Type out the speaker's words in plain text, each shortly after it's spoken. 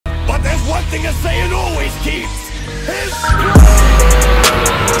But there's one thing a Saiyan always keeps.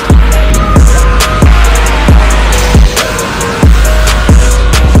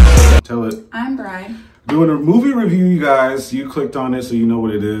 Tell it. I'm Bride. Doing a movie review, you guys. You clicked on it, so you know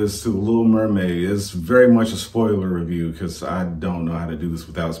what it is. To Little Mermaid. It's very much a spoiler review because I don't know how to do this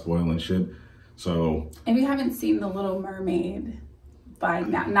without spoiling shit. So if you haven't seen The Little Mermaid by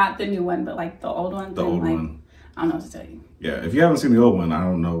now, not the new one, but like the old one, the old one, I don't know what to tell you. Yeah, if you haven't seen the old one, I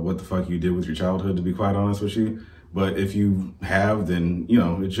don't know what the fuck you did with your childhood, to be quite honest with you. But if you have, then, you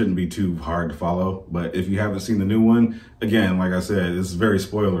know, it shouldn't be too hard to follow. But if you haven't seen the new one, again, like I said, it's very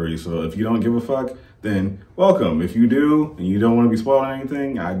spoilery. So if you don't give a fuck, then welcome. If you do, and you don't want to be spoiling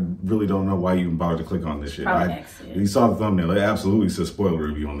anything, I really don't know why you even bothered to click on this shit. You saw the thumbnail. It absolutely says spoiler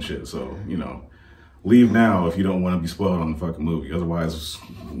review on the shit. So, you know, leave now if you don't want to be spoiled on the fucking movie. Otherwise,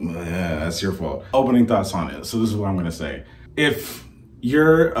 yeah, that's your fault. Opening thoughts on it. So this is what I'm going to say. If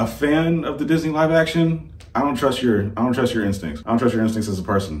you're a fan of the Disney live action, I don't trust your instincts. I don't trust your instincts as a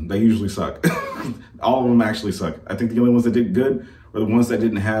person. They usually suck. All of them actually suck. I think the only ones that did good were the ones that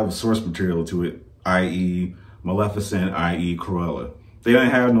didn't have source material to it, i.e. Maleficent, i.e. Cruella. They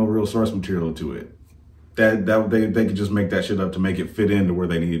didn't have no real source material to it. They could just make that shit up to make it fit into where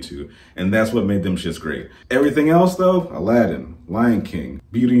they needed to. And that's what made them shits great. Everything else though, Aladdin, Lion King,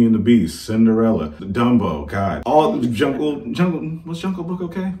 Beauty and the Beast, Cinderella, Dumbo, God. All the was Jungle Book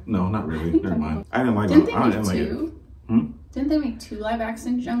okay? No, not really. Never mind. I didn't like it. I didn't like it. Didn't they make 2 live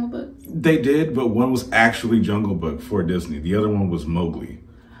action Jungle Books? They did, but one was actually Jungle Book for Disney. The other one was Mowgli.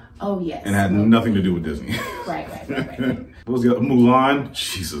 Oh yes. And had nothing to do with Disney. Right. What was the other? Mulan?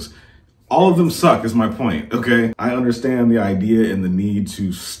 Jesus. All of them suck is my point, okay? I understand the idea and the need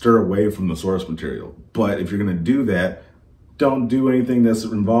to stir away from the source material. But if you're gonna do that, don't do anything that's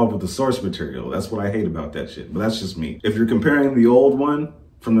involved with the source material. That's what I hate about that shit, but that's just me. If you're comparing the old one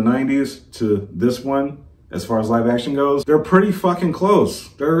from the 90s to this one, as far as live action goes, they're pretty fucking close.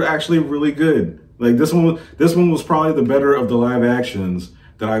 They're actually really good. Like this one was probably the better of the live actions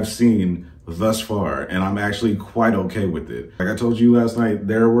that I've seen thus far, and I'm actually quite okay with it. Like I told you last night,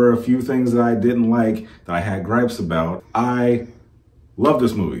 there were a few things that I didn't like, that I had gripes about. I love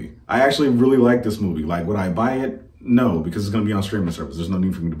this movie. I actually really like this movie. Like, would I buy it? No, because it's gonna be on streaming service. There's no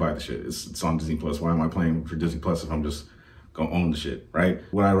need for me to buy the shit. It's on Disney Plus. Why am I paying for Disney Plus if I'm just gonna own the shit, right?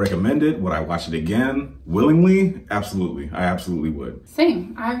 Would I recommend it? Would I watch it again willingly? Absolutely. I absolutely would.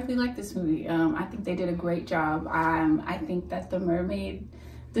 Same. I really like this movie. I think they did a great job. I think that the mermaid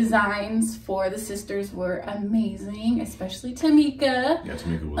designs for the sisters were amazing, especially Tamika. Yeah,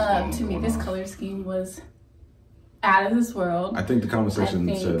 Tamika was Tamika's color scheme was out of this world. I think the conversation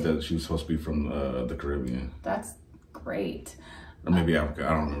said that she was supposed to be from the Caribbean. That's great. Or maybe Africa. I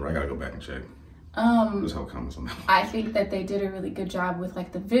don't remember. I gotta go back and check. There's no comments on that. I think that they did a really good job with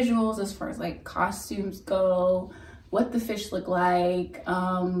like the visuals as far as like costumes go, what the fish look like.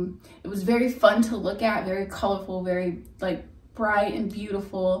 It was very fun to look at, very colorful, very like bright and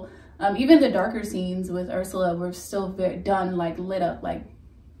beautiful. Even the darker scenes with Ursula were still done like lit up like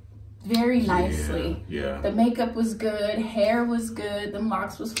very nicely. Yeah. The makeup was good, hair was good, the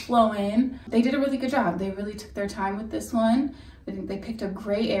locks was flowing. They did a really good job. They really took their time with this one. I think they picked a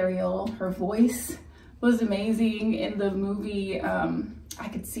great Ariel. Her voice was amazing in the movie. I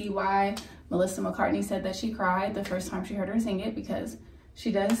could see why Melissa McCarthy said that she cried the first time she heard her sing it, because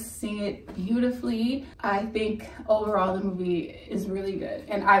she does sing it beautifully. I think overall the movie is really good,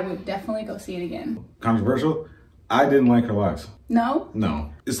 and I would definitely go see it again. Controversial? I didn't like her locks. No?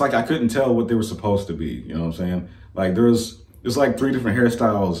 No. It's like I couldn't tell what they were supposed to be, you know what I'm saying? Like it's like 3 different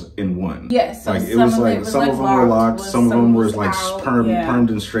hairstyles in one. Yes. So like it was like some of them were locked, some of them were like permed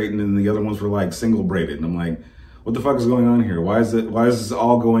and straightened, and the other ones were like single braided. And I'm like, what the fuck is going on here? Why is this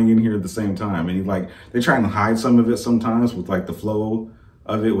all going in here at the same time? And like they try and hide some of it sometimes with like the flow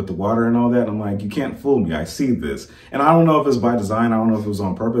of it with the water and all that. I'm like, you can't fool me. I see this. And I don't know if it's by design. I don't know if it was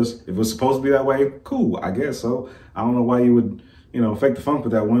on purpose. If it was supposed to be that way, cool, I guess so. I don't know why you would, you know, fake the funk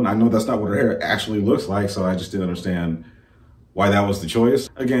with that one. I know that's not what her hair actually looks like, so I just didn't understand why that was the choice.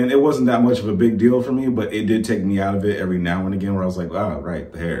 Again, it wasn't that much of a big deal for me, but it did take me out of it every now and again where I was like, oh,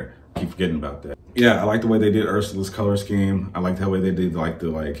 right, the hair. Keep forgetting about that. Yeah, I like the way they did Ursula's color scheme. I liked the way they did like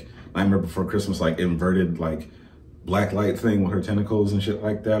Nightmare Before Christmas, like inverted like black light thing with her tentacles and shit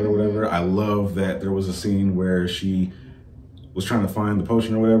like that or whatever. I love that there was a scene where she was trying to find the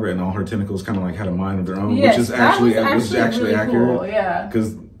potion or whatever, and all her tentacles kind of like had a mind of their own, yes, which is actually really accurate. Cool, yeah,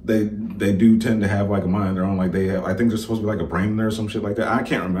 because they do tend to have like a mind of their own. Like they have, I think there's supposed to be like a brain in there or some shit like that. I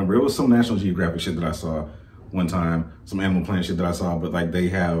can't remember. It was some National Geographic shit that I saw one time, some Animal Planet shit that I saw. But like they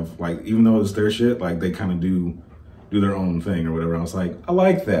have like, even though it's their shit, like they kind of do do their own thing or whatever. I was like, I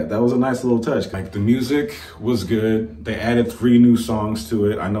like that. That was a nice little touch. Like, the music was good. They added 3 new songs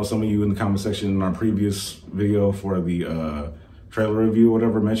to it. I know some of you in the comment section in our previous video for the trailer review or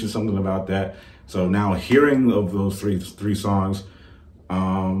whatever mentioned something about that. So now hearing of those three songs,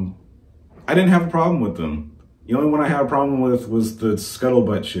 I didn't have a problem with them. The only one I had a problem with was the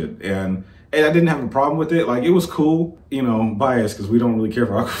scuttlebutt shit. And I didn't have a problem with it. Like, it was cool, you know, biased because we don't really care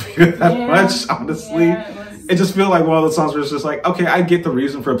for Aquafina that much, honestly. Yeah, it just felt like one of the songs where it's just like, okay, I get the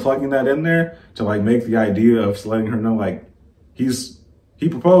reason for plugging that in there to like make the idea of letting her know like he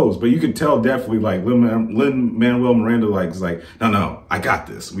proposed, but you could tell definitely like Lin-Manuel Miranda like is like, no, I got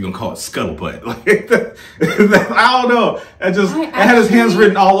this. We're gonna call it scuttlebutt. Like, I don't know. It had his hands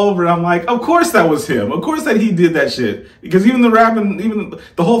written all over it. I'm like, of course that was him. Of course that he did that shit. Because even the rapping, even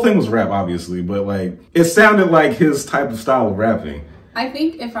the whole thing was rap, obviously, but like it sounded like his type of style of rapping. I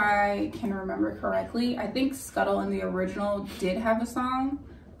think if I can remember correctly, I think Scuttle in the original did have a song,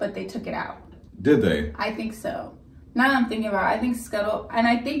 but they took it out. Did they? I think so. Now that I'm thinking about it, I think Scuttle, and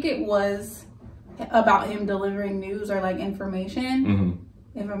I think it was about him delivering news or like information.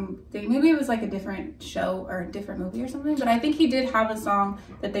 If I'm thinking, maybe it was like a different show or a different movie or something, but I think he did have a song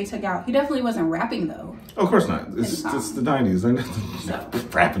that they took out. He definitely wasn't rapping though. Of course not. It's the 90s. They're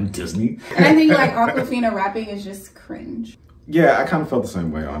not rapping Disney. And I think like Aquafina rapping is just cringe. Yeah, I kind of felt the same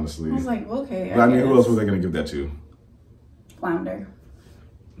way, honestly. I was like, okay. But I mean, who else were they going to give that to? Flounder.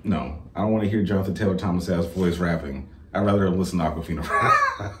 No, I don't want to hear Jonathan Taylor Thomas' voice rapping. I'd rather listen to Aquafina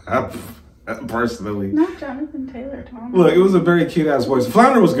rap, personally. Not Jonathan Taylor Thomas. Look, it was a very cute-ass voice.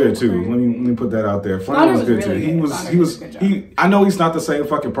 Flounder was good too. Let me put that out there. Flounder was good really too. I know he's not the same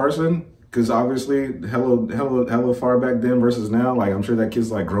fucking person because obviously, hella far back then versus now. Like, I'm sure that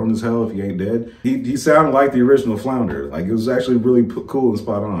kid's like grown as hell if he ain't dead. He sounded like the original Flounder. Like, it was actually really cool and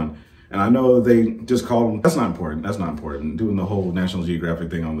spot on. And I know they just called him. That's not important. That's not important. Doing the whole National Geographic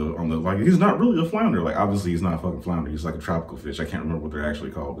thing on the like, he's not really a flounder. Like, obviously he's not a fucking flounder. He's like a tropical fish. I can't remember what they're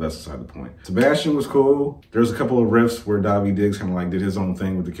actually called, but that's beside the point. Sebastian was cool. There's a couple of riffs where Daveed Diggs kind of like did his own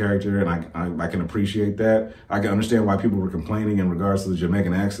thing with the character, and I can appreciate that. I can understand why people were complaining in regards to the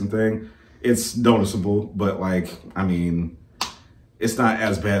Jamaican accent thing. It's noticeable, but like, I mean, it's not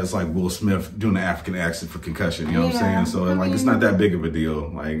as bad as like Will Smith doing the African accent for Concussion, you know what I'm saying? So like, it's not that big of a deal.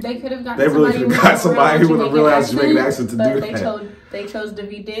 Like, they could have gotten really could have got somebody with a real ass Jamaican accent to do that. They chose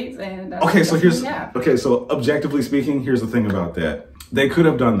Daveed Diggs, and that's so objectively speaking, here's the thing about that. They could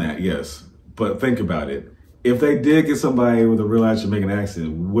have done that, yes, but think about it. If they did get somebody with a real ass Jamaican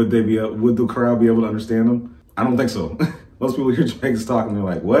accent, would the crowd be able to understand them? I don't think so. Most people hear Jamaicans talking, they're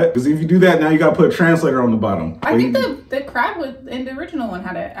like, what? Because if you do that, now you got to put a translator on the bottom. I think the crowd in the original one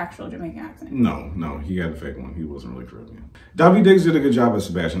had an actual Jamaican accent. No, he had a fake one. He wasn't really Caribbean. Daveed Diggs did a good job as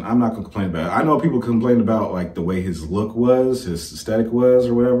Sebastian. I'm not going to complain about it. I know people complain about like the way his look was, his aesthetic was,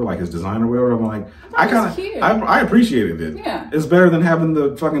 or whatever, like his design or whatever. I'm like, I appreciated it. Yeah. It's better than having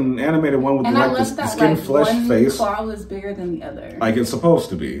the fucking animated one with the skin flesh face. One claw was bigger than the other. Like it's supposed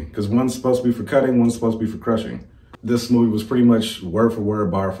to be, because one's supposed to be for cutting, one's supposed to be for crushing. This movie was pretty much word for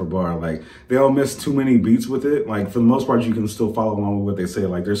word, bar for bar. Like, they don't miss too many beats with it. Like, for the most part, you can still follow along with what they say.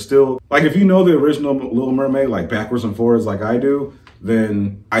 Like, there's still, like, if you know the original Little Mermaid, like, backwards and forwards like I do,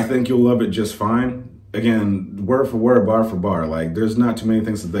 then I think you'll love it just fine. Again, word for word, bar for bar. Like, there's not too many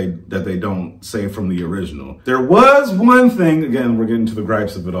things that they don't say from the original. There was one thing, again, we're getting to the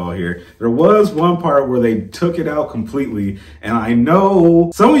gripes of it all here. There was one part where they took it out completely, and I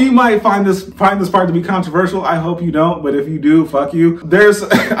know some of you might find this part to be controversial. I hope you don't, but if you do, fuck you. There's,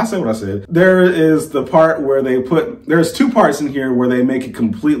 I said what I said. There is the part where there's 2 parts in here where they make it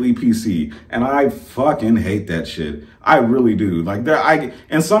completely PC, and I fucking hate that shit. I really do. Like,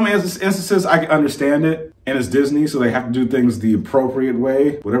 in some instances, I can understand it, and it's Disney, so they have to do things the appropriate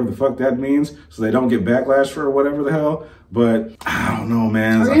way, whatever the fuck that means, so they don't get backlash for whatever the hell. But I don't know,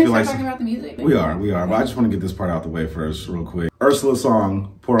 man. We're gonna start talking about the music. We are. But I just want to get this part out the way first, real quick. Ursula's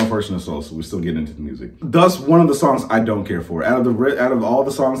song, Poor Unfortunate Soul, so we still get into the music. Thus, one of the songs I don't care for. Out of all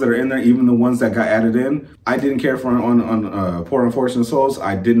the songs that are in there, even the ones that got added in, I didn't care for on Poor Unfortunate Souls.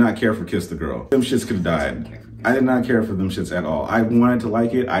 I did not care for Kiss the Girl. Them shits could have died. I did not care for them shits at all. I wanted to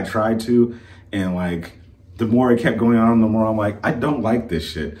like it. I tried to, and like, the more it kept going on, the more I'm like, I don't like this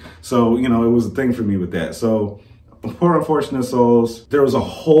shit. So, you know, it was a thing for me with that. So, Poor Unfortunate Souls, there's a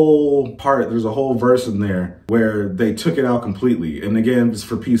whole verse in there where they took it out completely. And again, it's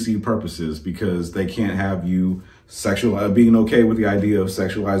for PC purposes because they can't have you being okay with the idea of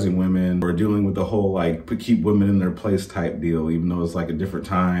sexualizing women, or dealing with the whole like keep women in their place type deal, even though it's like a different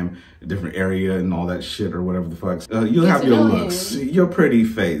time, a different area and all that shit or whatever the fuck. You'll have your looks, your pretty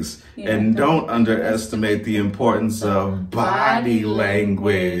face, and don't underestimate the importance of body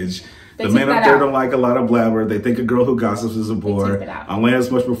language. The men up there don't like a lot of blabber. They think a girl who gossips is a bore. I only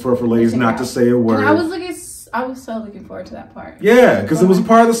as much prefer for ladies not to say a word. And I was so looking forward to that part. Yeah, because it was a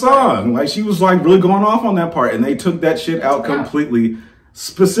part of the song. Like, she was like really going off on that part, and they took that shit out completely,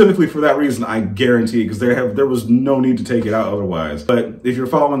 specifically for that reason, I guarantee, because there was no need to take it out otherwise. But if you're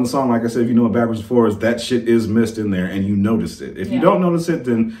following the song, like I said, if you know what backwards and forwards, that shit is missed in there, and you noticed it. If you don't notice it,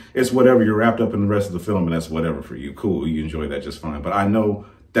 then it's whatever. You're wrapped up in the rest of the film, and that's whatever for you. Cool, you enjoy that just fine. But I know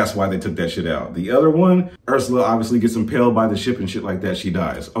that's why they took that shit out. The other one, Ursula obviously gets impaled by the ship and shit like that. She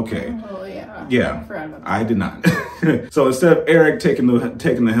dies. Okay. Oh, yeah. Yeah. I forgot about that. I did not. So instead of Eric taking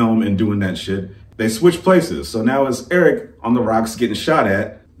the helm and doing that shit, they switch places. So now it's Eric on the rocks getting shot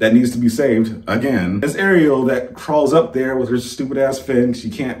at that needs to be saved again. It's Ariel that crawls up there with her stupid ass fin. She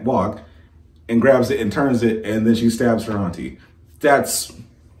can't walk, and grabs it and turns it, and then she stabs her auntie. That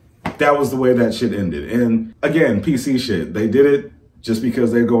was the way that shit ended. And again, PC shit. They did it just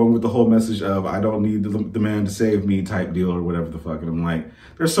because they're going with the whole message of I don't need the man to save me type deal or whatever the fuck. And I'm like,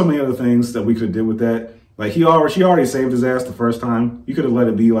 there's so many other things that we could have did with that. Like she already saved his ass the first time. You could have let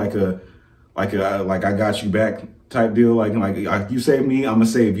it be like I got you back type deal. Like you save me, I'm gonna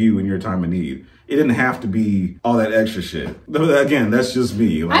save you in your time of need. It didn't have to be all that extra shit. Again, that's just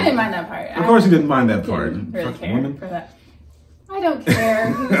me. Like, I didn't mind that part. Of course you didn't mind that part. Really care for that. I don't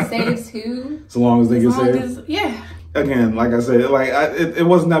care who saves who. So long as they get saved. Yeah. Again, like I said, it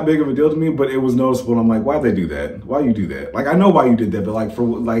wasn't that big of a deal to me, but it was noticeable. I'm like, why'd they do that? Why you do that? Like, I know why you did that, but like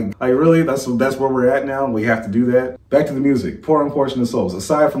really, that's where we're at now. We have to do that. Back to the music. Poor Unfortunate Souls.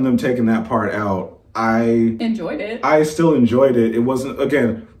 Aside from them taking that part out, I enjoyed it. I still enjoyed it. It wasn't,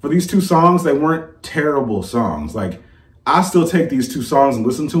 again, for these two songs, they weren't terrible songs. Like, I still take these two songs and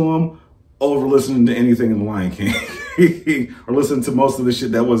listen to them over listening to anything in The Lion King. Or listen to most of the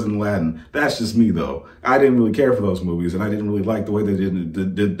shit that was in Latin. That's just me, though. I didn't really care for those movies, and I didn't really like the way they did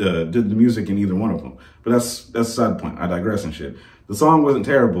the music in either one of them. But that's a side point. I digress and shit. The song wasn't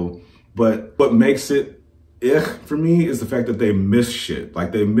terrible, but what makes it for me is the fact that they miss shit.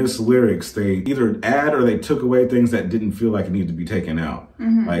 Like, they miss lyrics. They either add or they took away things that didn't feel like it needed to be taken out.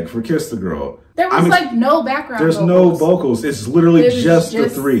 Mm-hmm. Like, for Kiss the Girl, there was like no background vocals. No vocals. It's literally just the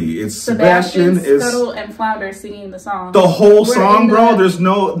three. It's Sebastian, Scuttle, and Flounder singing the song. The whole song, bro. There's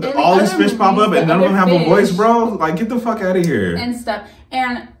no, all these fish pop up and none of them have a voice, bro. Like, get the fuck out of here. And stuff.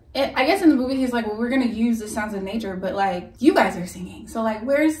 And I guess in the movie he's like, well, we're gonna use the sounds of nature, but like, you guys are singing, so like,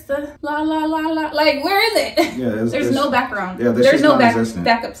 where's the la la la la? Like, where is it? Yeah, there's no background. Yeah, there's no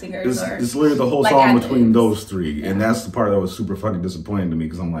backup singers. It's literally the whole song between those three, and that's the part that was super fucking disappointing to me,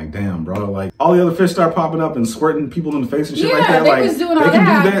 because I'm like, damn, bro, like all the other fish start popping up and squirting people in the face and shit like that. Like, they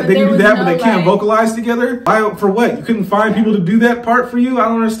can do that, but they can't vocalize together. Why? For what? You couldn't find people to do that part for you? I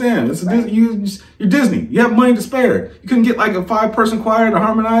don't understand. You're Disney. You have money to spare. You couldn't get like a 5-person choir to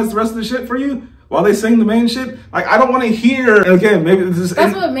harmonize the rest of the shit for you while they sing the main shit. Like, I don't want to hear, again, maybe this is,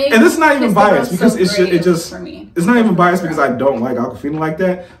 and this is not even biased, because it's not even biased because I don't like Awkwafina like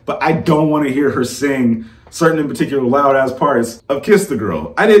that, but I don't want to hear her sing certain in particular loud ass parts of Kiss the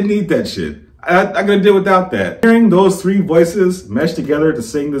Girl. I didn't need that shit. I gotta deal without that. Hearing those three voices mesh together to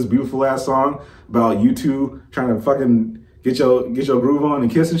sing this beautiful ass song about you two trying to fucking get your groove on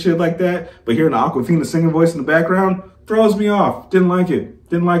and kiss and shit like that, but hearing the Awkwafina singing voice in the background throws me off. Didn't like it.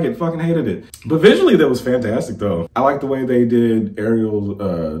 Fucking hated it. But visually, that was fantastic, though. I like the way they did Ariel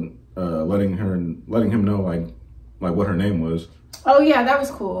letting him know like what her name was. Oh yeah, that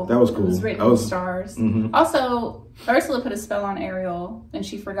was cool. That was cool. It was written with stars. Mm-hmm. Also, Ursula put a spell on Ariel, and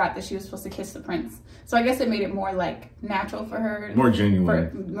she forgot that she was supposed to kiss the prince. So I guess it made it more like natural for her, more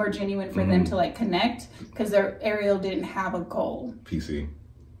genuine for them to like connect, because Ariel didn't have a goal. PC,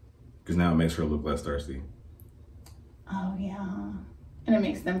 because now it makes her look less thirsty. Oh yeah. And it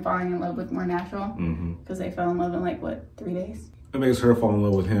makes them falling in love with more natural, because they fell in love in like, what, 3 days? It makes her fall in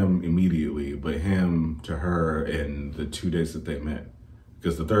love with him immediately, but him to her in the 2 days that they met.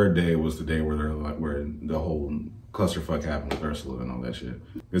 Because the third day was the day where the whole clusterfuck happened with Ursula and all that shit.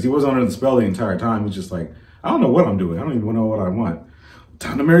 Because he wasn't under the spell the entire time. He's just like, I don't know what I'm doing. I don't even know what I want.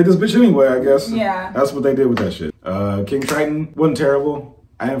 Time to marry this bitch anyway, I guess. Yeah. That's what they did with that shit. King Triton wasn't terrible.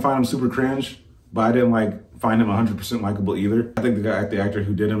 I didn't find him super cringe, but I didn't find him 100% likable either. I think the actor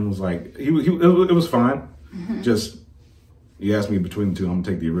who did him was like, it was fine. Just, you asked me between the two, I'm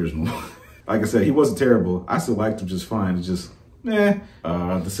gonna take the original. Like I said, he wasn't terrible. I still liked him just fine. It's just,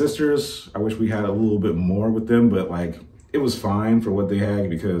 The sisters, I wish we had a little bit more with them, but like, it was fine for what they had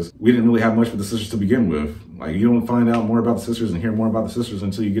because we didn't really have much with the sisters to begin with. Like, you don't find out more about the sisters and hear more about the sisters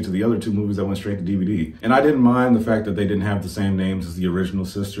until you get to the other two movies that went straight to DVD. And I didn't mind the fact that they didn't have the same names as the original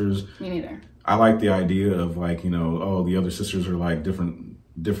sisters. Me neither. I like the idea of like, you know, oh, the other sisters are like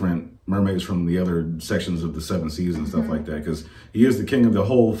different mermaids from the other sections of the 7 seas and stuff like that, because he is the king of the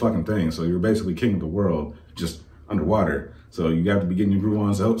whole fucking thing. So you're basically king of the world, just underwater. So you got to be getting your groove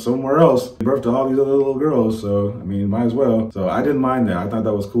on somewhere else. They birthed to all these other little girls, so I mean, might as well. So I didn't mind that. I thought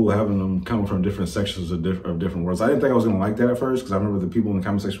that was cool having them come from different sections of different worlds. I didn't think I was gonna like that at first because I remember the people in the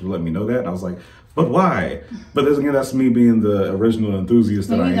comment section were letting me know that, and I was like, but why? But then again, that's me being the original enthusiast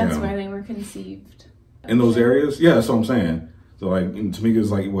that I am. Maybe that's where they were conceived. In those areas? Yeah, that's what I'm saying. So like, Tamika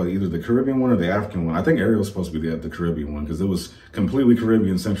is like, what, either the Caribbean one or the African one. I think Ariel's supposed to be the Caribbean one because it was completely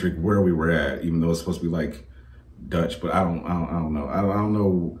Caribbean centric where we were at, even though it's supposed to be like Dutch, but I don't know. I don't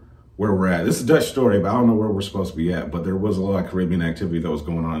know where we're at. This is a Dutch story, but I don't know where we're supposed to be at. But there was a lot of Caribbean activity that was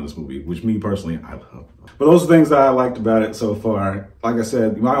going on in this movie, which me personally, I love. But those are things that I liked about it so far. Like I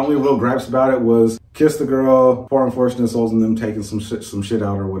said, my only real gripes about it was kiss the girl, poor unfortunate souls, and them taking some shit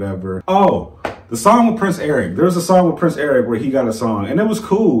out or whatever. Oh, the song with Prince Eric. There was a song with Prince Eric where he got a song, and it was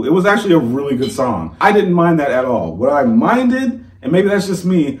cool. It was actually a really good song. I didn't mind that at all. What I minded, and maybe that's just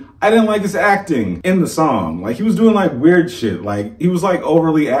me, I didn't like his acting in the song. Like, he was doing like weird shit. Like, he was like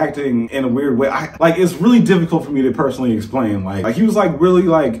overly acting in a weird way. Like, it's really difficult for me to personally explain. Like he was like really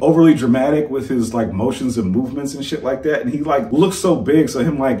like overly dramatic with his like motions and movements and shit like that. And he like looks so big. So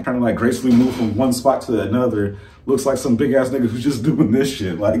him like trying to like gracefully move from one spot to another looks like some big ass nigga who's just doing this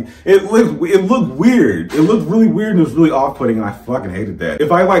shit. Like, it looked weird. It looked really weird and it was really off-putting, and I fucking hated that.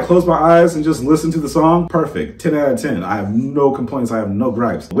 If I like close my eyes and just listen to the song, perfect. 10 out of 10. I have no complaints. I have no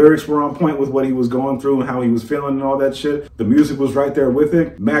gripes. The lyrics were on point with what he was going through and how he was feeling and all that shit. The music was right there with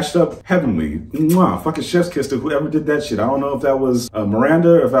it. Matched up heavenly. Mwah. Fucking chef's kiss to whoever did that shit. I don't know if that was Miranda,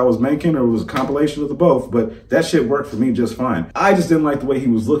 or if that was Menken, or it was a compilation of the both, but that shit worked for me just fine. I just didn't like the way he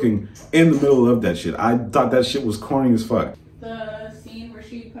was looking in the middle of that shit. I thought that shit was corny as fuck. The scene where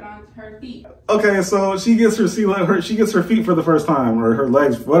she put on her feet. Okay, so she gets her feet for the first time, or her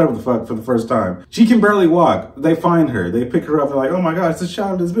legs, whatever the fuck, for the first time. She can barely walk. They find her. They pick her up. They're like, oh my gosh, this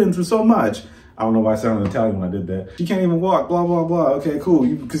child has been through so much. I don't know why I sounded Italian when I did that. She can't even walk, blah, blah, blah. Okay, cool.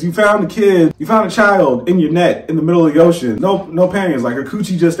 Because you found a kid, you found a child in your net in the middle of the ocean. No panties, like her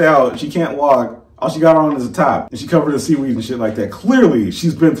coochie just out. She can't walk. All she got on is a top, and she covered in seaweed and shit like that. Clearly,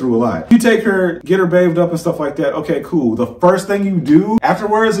 she's been through a lot. You take her, get her bathed up and stuff like that. Okay, cool. The first thing you do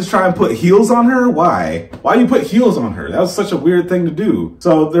afterwards is try and put heels on her? Why? Why you put heels on her? That was such a weird thing to do.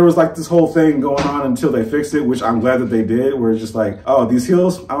 So there was like this whole thing going on until they fixed it, which I'm glad that they did, where it's just like, oh, these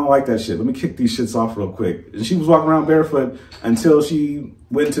heels, I don't like that shit. Let me kick these shits off real quick. And she was walking around barefoot until she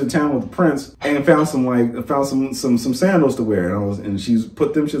went to town with the prince and found some sandals to wear, and she's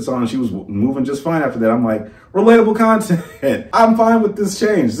put them shits on, and she was moving just fine after that. I'm like, relatable content. I'm fine with this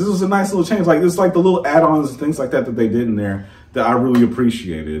change. This was a nice little change. Like, this is like the little add-ons and things like that that they did in there that I really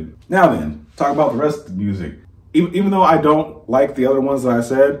appreciated. Now then, talk about the rest of the music. Even though I don't like the other ones that I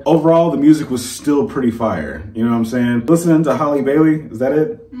said, overall the music was still pretty fire. You know what I'm saying? Listening to Halle Bailey, is that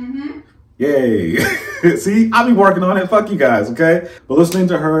it? Mm-hmm. Yay. See, I'll be working on it. Fuck you guys, okay? But listening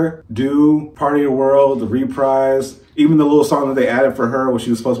to her do Party of the World, the reprise, even the little song that they added for her where she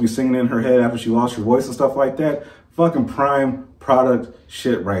was supposed to be singing in her head after she lost her voice and stuff like that, fucking prime product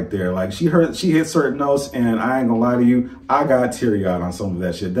shit right there. Like, she hit certain notes, and I ain't gonna lie to you, I got teary-eyed on some of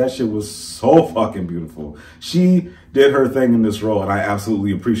that shit. That shit was so fucking beautiful. She did her thing in this role, and I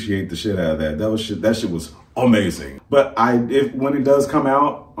absolutely appreciate the shit out of that. That shit was amazing. But when it does come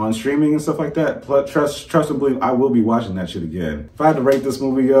out on streaming and stuff like that, trust and believe, I will be watching that shit again. If I had to rate this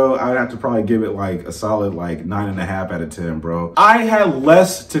movie, yo, I'd have to probably give it like a solid like 9.5 out of 10, bro. I had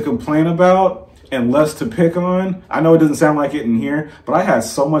less to complain about and less to pick on. I know it doesn't sound like it in here, but I had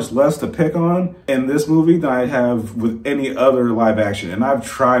so much less to pick on in this movie than I have with any other live action. And I've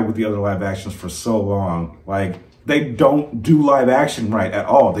tried with the other live actions for so long. Like, they don't do live action right at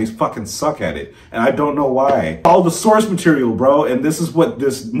all. They fucking suck at it. And I don't know why. Follow the source material, bro. And this is what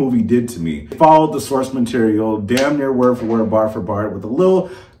this movie did to me. Followed the source material, damn near word for word, bar for bar, with a little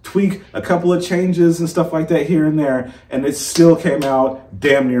tweak, a couple of changes and stuff like that here and there. And it still came out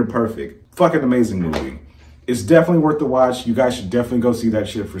damn near perfect. Fucking amazing movie. It's definitely worth the watch. You guys should definitely go see that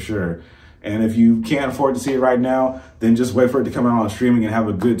shit for sure. And if you can't afford to see it right now, then just wait for it to come out on streaming and have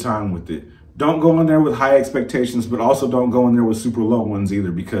a good time with it. don't go in there with high expectations, but also don't go in there with super low ones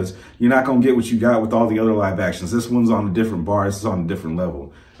either, because you're not going to get what you got with all the other live actions. This one's on a different bar. This is on a different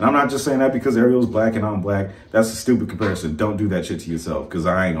level. And I'm not just saying that because Ariel's black and I'm black. That's a stupid comparison. Don't do that shit to yourself, because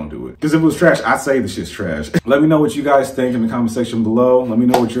I ain't going to do it. Because if it was trash, I'd say the shit's trash. Let me know what you guys think in the comment section below. Let me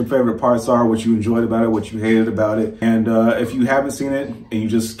know what your favorite parts are, what you enjoyed about it, what you hated about it. And if you haven't seen it and you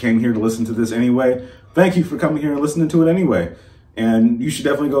just came here to listen to this anyway, thank you for coming here and listening to it anyway. And you should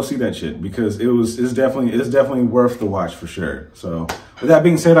definitely go see that shit, because it's definitely worth the watch for sure. So with that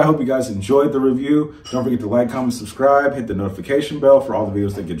being said, I hope you guys enjoyed the review. Don't forget to like, comment, subscribe, hit the notification bell for all the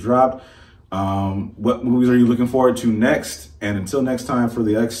videos that get dropped. What movies are you looking forward to next? And until next time for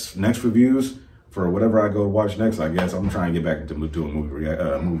the next reviews, for whatever I go watch next, I guess I'm trying to get back into doing movie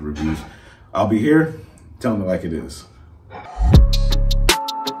reviews. I'll be here. Tell me like it is.